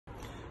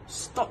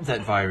Stop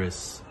that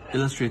virus,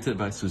 illustrated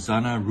by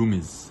Susanna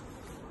Rumiz.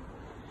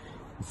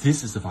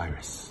 This is a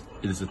virus.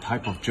 It is a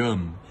type of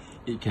germ.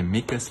 It can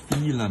make us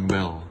feel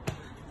unwell.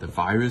 The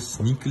virus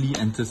sneakily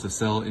enters a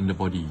cell in the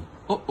body.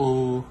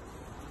 Uh-oh.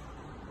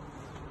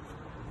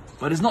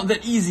 But it's not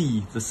that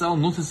easy. The cell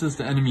notices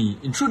the enemy.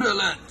 Intruder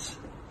alert!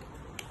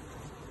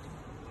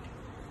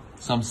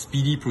 Some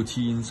speedy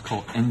proteins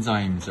called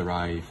enzymes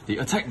arrive. They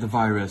attack the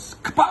virus.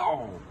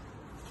 Kapow!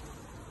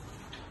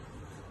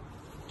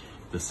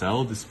 The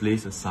cell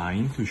displays a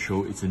sign to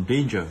show it's in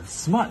danger.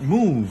 Smart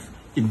move!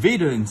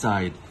 Invader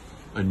inside.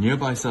 A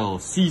nearby cell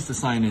sees the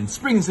sign and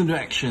springs into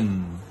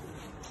action.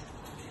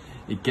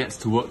 It gets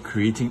to work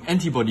creating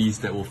antibodies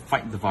that will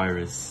fight the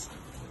virus.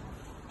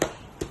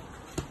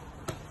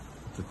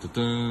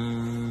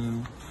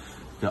 The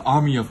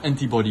army of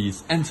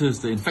antibodies enters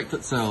the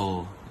infected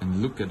cell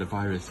and look at the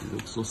virus. It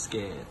looks so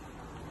scared.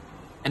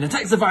 And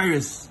attacks the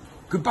virus!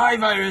 Goodbye,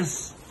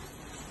 virus!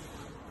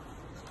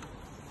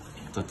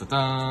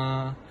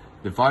 The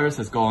virus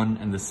has gone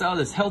and the cell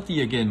is healthy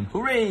again.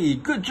 Hooray!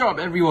 Good job,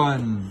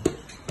 everyone!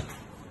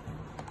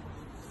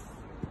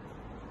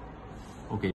 Okay.